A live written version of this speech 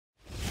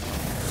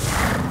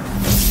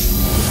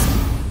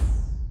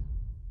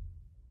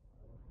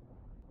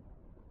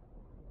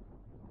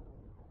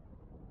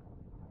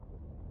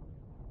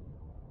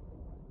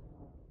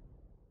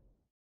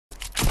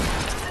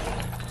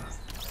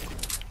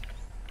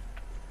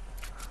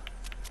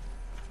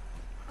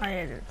I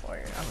edited it for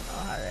you. I don't know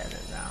how to edit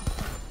it now.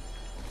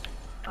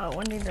 Oh,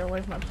 I need to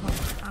leave my pump,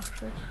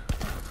 actually.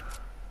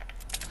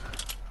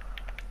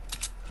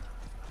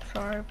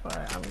 Sorry,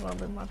 but I'm gonna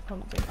leave my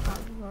pump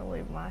behind. I'm gonna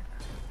leave my...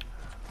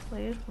 What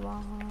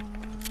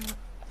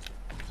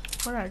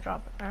did I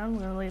drop it? I'm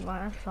gonna leave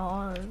my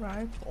assault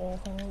rifle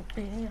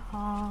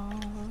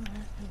behind.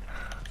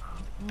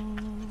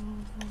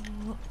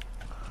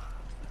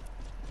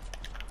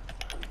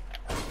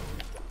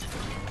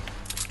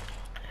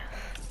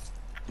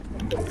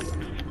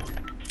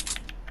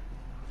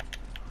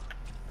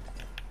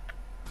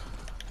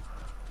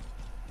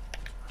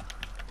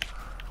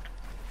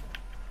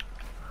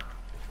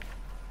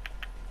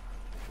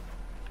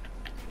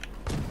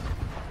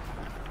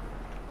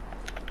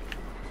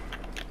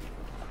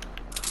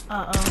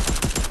 Uh-oh.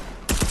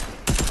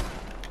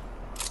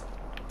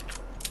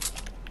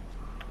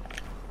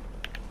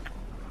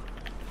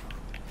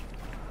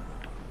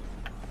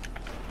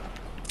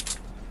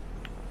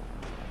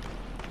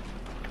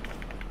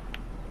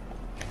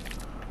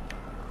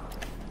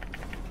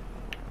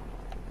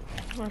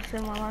 Wanna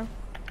save my life?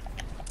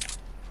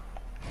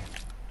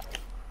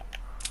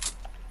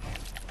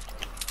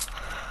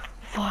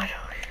 Finally.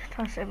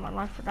 Trying to save my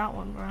life for that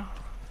one, bro.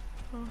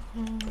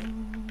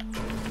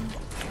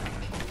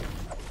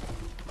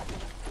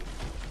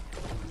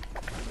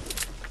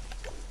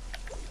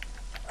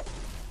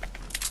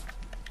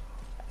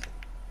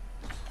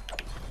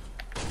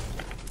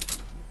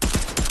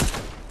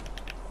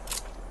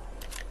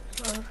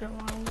 So let's get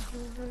my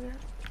again.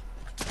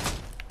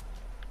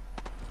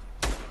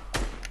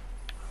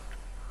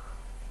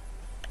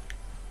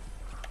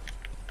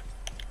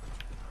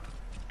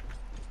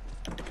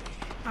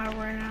 I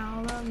ran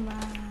out of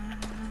mine.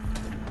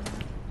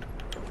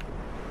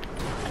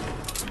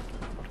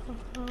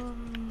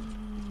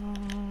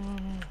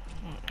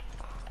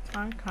 I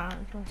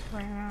can't just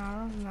ran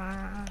out of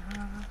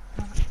mine.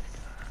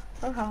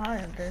 Look how high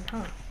it did,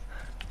 huh?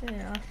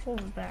 Yeah, I pulled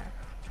it back.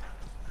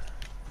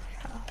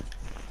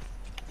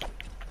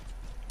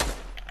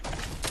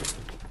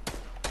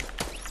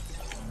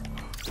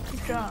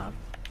 Good job.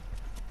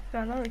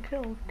 Got another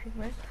kill,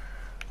 teammate.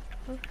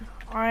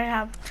 I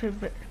have 2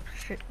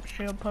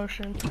 shield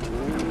potions.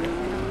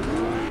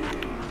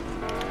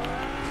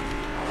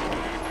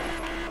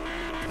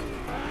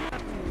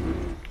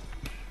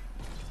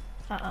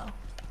 Uh-oh.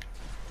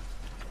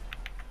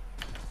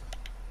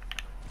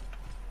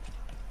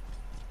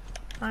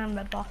 I am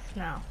the boss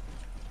now.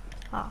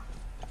 Ah.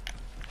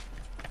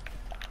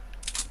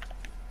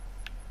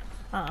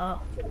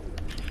 Uh-oh.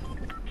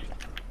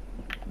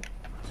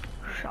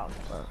 Shot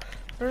close.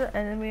 There's an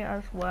enemy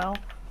as well.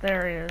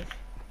 There he is.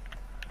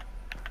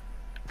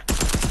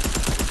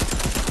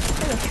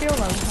 Shield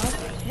him, huh?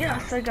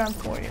 Yes, I got him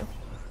for you.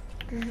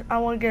 I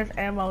want to get his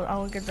ammo. I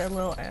want to get that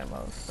little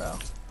ammo, so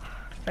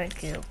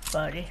thank you,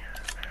 buddy.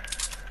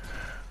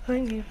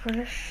 Thank you for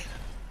this.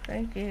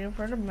 Thank you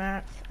for the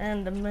mats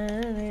and the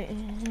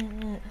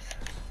minutes.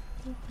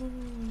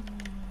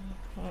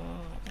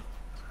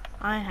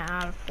 I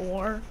have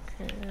 4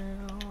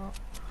 kills.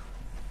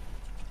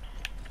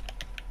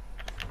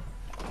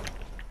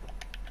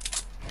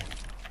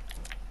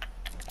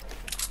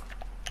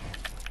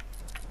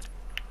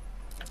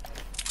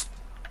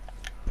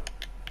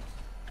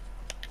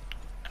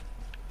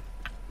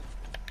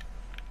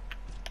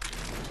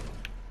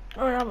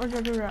 Oh yeah, I'm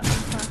gonna do that.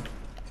 Okay.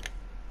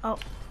 Oh.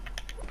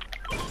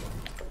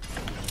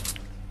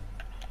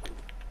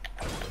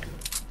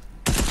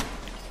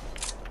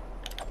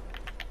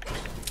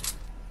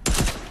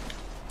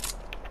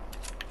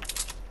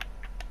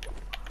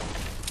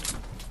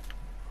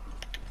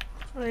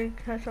 Let me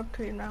catch up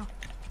to you now.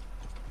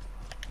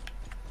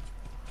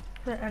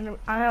 And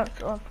I have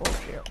a full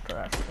shield, so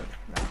that's good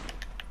now.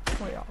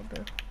 We all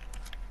do.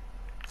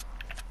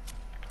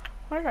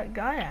 Where's that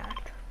guy at?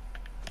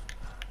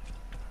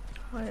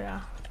 Oh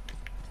yeah.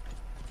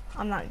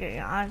 I'm not getting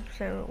it. I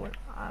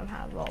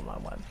have all my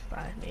weapons that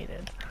I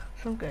needed.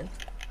 So I'm good.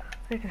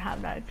 You can have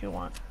that if you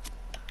want.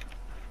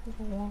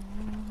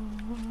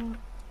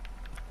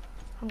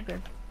 I'm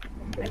good.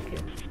 Thank you.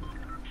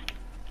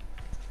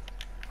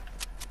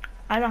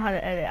 I know how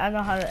to edit. I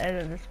know how to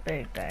edit this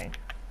big thing.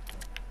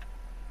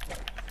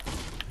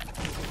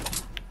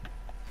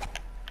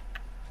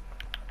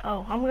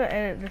 Oh, I'm gonna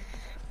edit this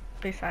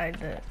beside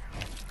the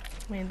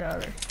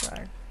other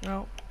side.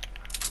 Nope.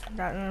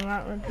 I'm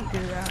not going to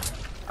do that.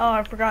 Oh,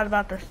 I forgot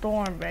about the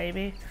storm,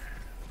 baby.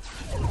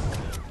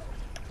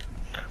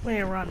 We need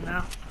to run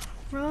now.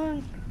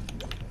 Run!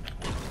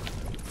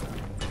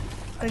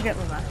 I get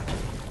my mask.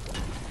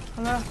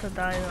 I'm gonna have to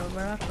die though,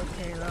 but that's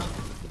okay though.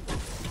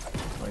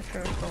 At least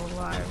we're still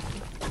alive.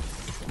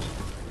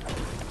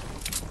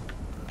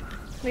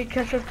 Let me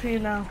catch up to you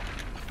now.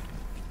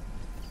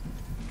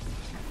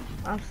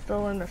 I'm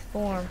still in the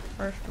storm,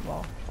 first of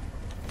all.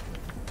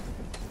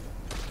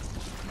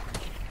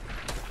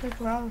 Take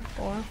around the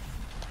storm.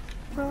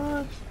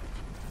 Run!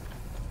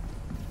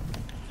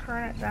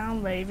 Turn it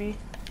down, baby.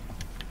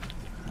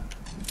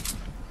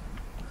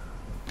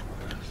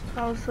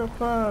 I was so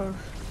close.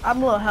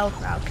 I'm low health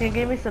now. Can you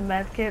give me some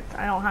med kits?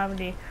 I don't have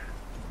any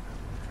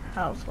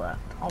health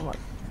left. Almost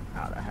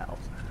out of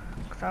health.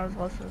 Cause I was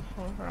listening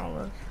for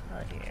almost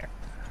a year.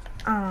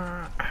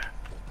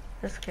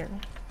 Just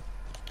kidding.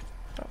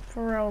 But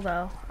for real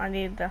though, I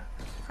need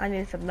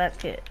some med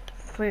kit.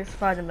 Please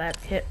find a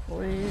med kit,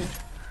 please.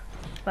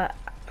 But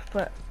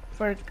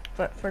for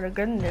the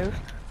good news,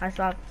 I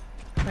saw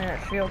Planet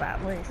Shield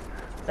at least.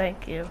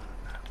 Thank you.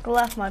 I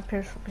left my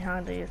pistol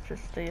behind to use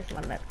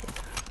my med kit.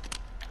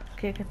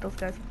 Can't get those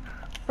guys.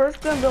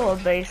 First, gonna build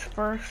a base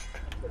first.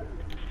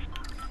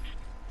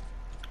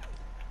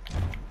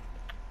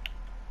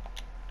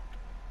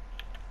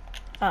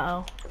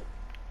 Uh oh.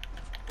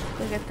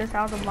 Go get this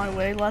out of my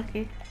way,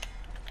 Lucky.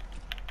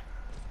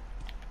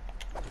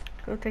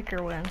 Go take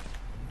your win.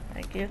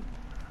 Thank you.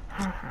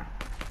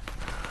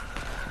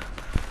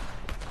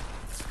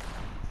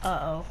 Uh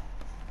oh.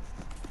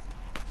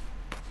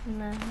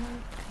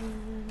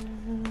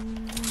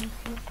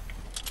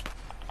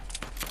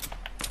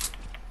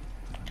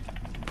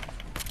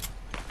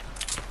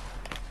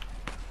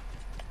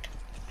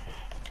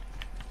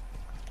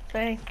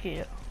 Thank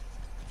you.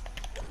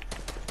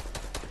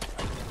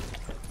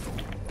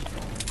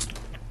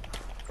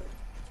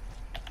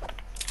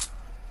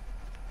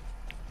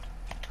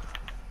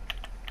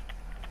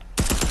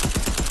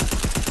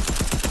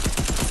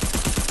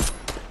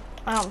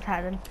 I almost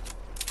had him.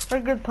 They're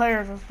good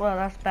players as well.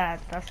 That's bad.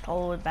 That's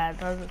totally bad.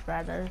 That is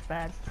bad. That is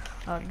bad.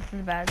 Oh, this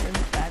is bad. This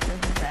is bad.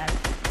 This is bad.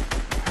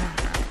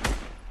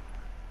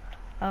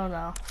 Oh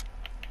no.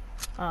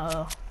 Uh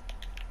oh.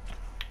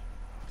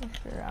 Let's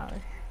get out of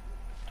here.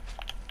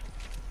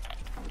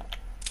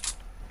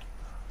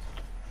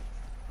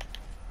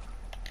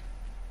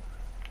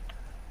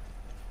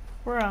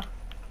 Bruh.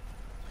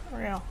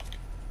 Real.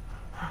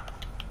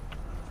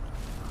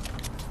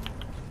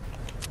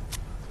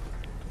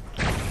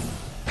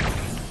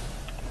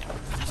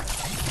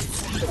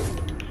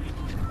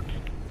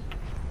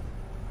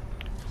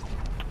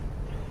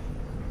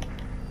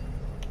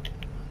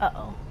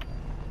 Uh-oh.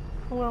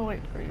 I'm gonna wait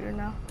for you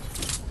now.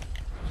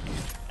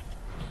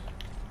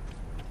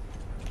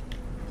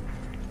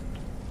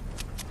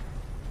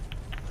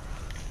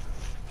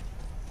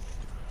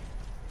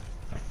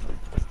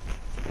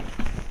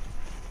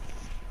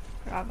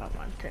 Grab up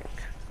one tick.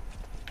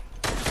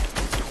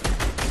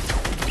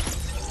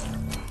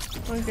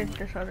 Let me get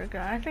this other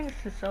guy. I think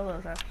it's the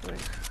solos actually.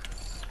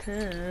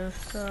 Too.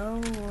 So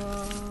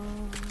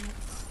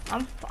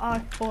I'm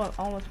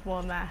almost full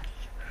of mass.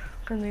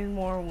 Gonna need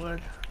more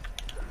wood.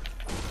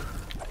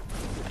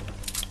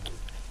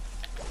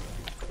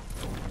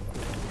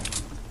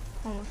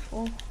 Almost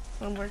full.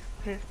 I'm working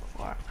this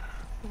before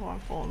I'm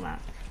full of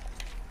mats.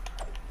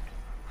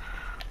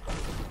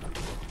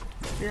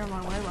 Get on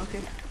my way, Loki.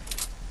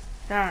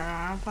 There,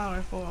 I'm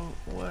finally full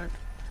of wood.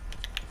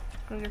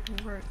 Gonna get some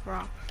brick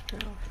rocks too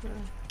soon.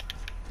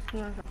 As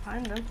soon as I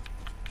find them.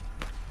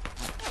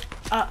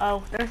 Uh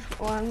oh, there's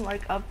one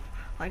like up,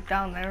 like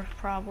down there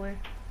probably.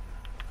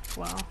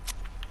 Well,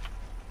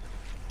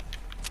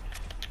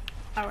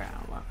 I ran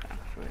out of luck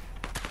actually.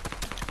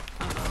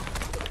 Uh oh.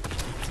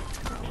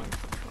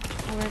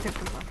 I'm gonna get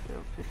the left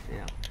field to see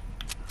him.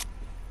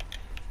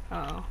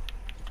 Uh oh.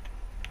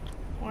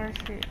 Where is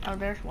he? Oh,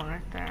 there's one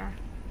right there.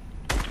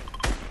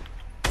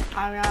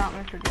 I mean, I don't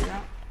meant to do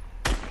that.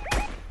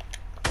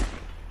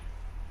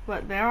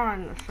 But they are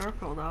in the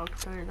circle though, I can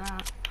tell you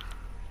that.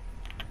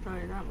 I'll tell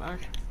you that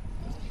much.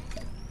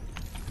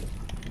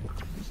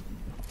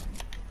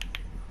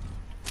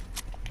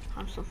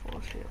 I'm so full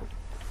of shield.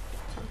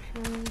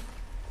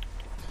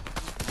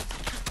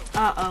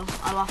 Uh-oh,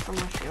 I lost all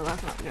my shield.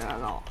 That's not good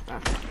at all.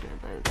 That's not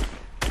good, dude.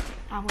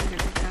 I'm gonna get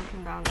this guy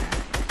from down there.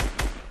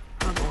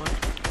 Oh boy.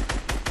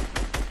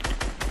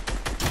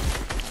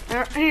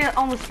 There, he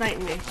almost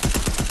sniped me.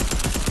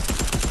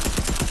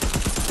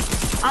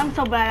 I'm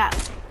so bad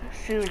at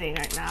shooting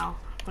right now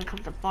when it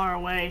comes to far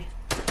away.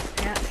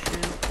 Can't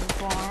shoot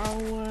from far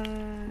away.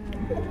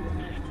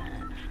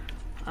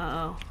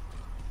 Uh-oh.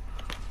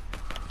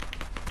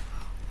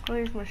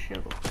 Where's my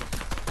shield?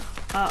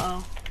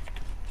 Uh-oh.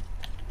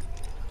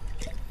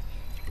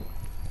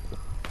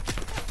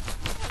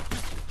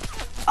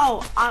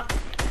 Oh,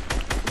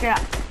 yeah,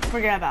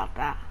 forget about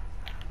that.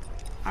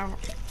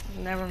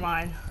 Never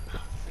mind.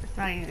 It's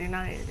not easy,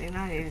 not easy,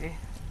 not easy.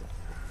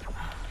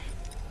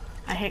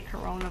 I hate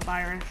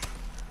coronavirus.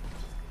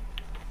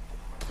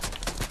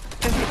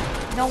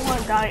 I don't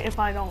want to die if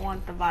I don't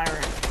want the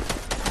virus.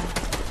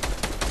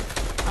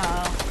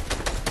 Uh-oh.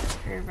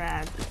 You're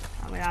bad.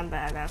 I mean, I'm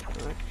bad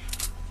actually.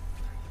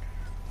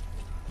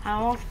 I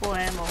almost full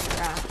ammo for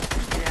that.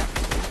 Yeah.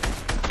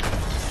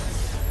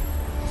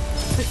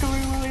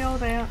 Victory Royale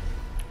there.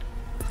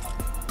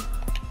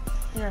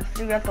 Yes,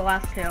 you got the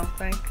last kill.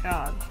 Thank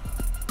God.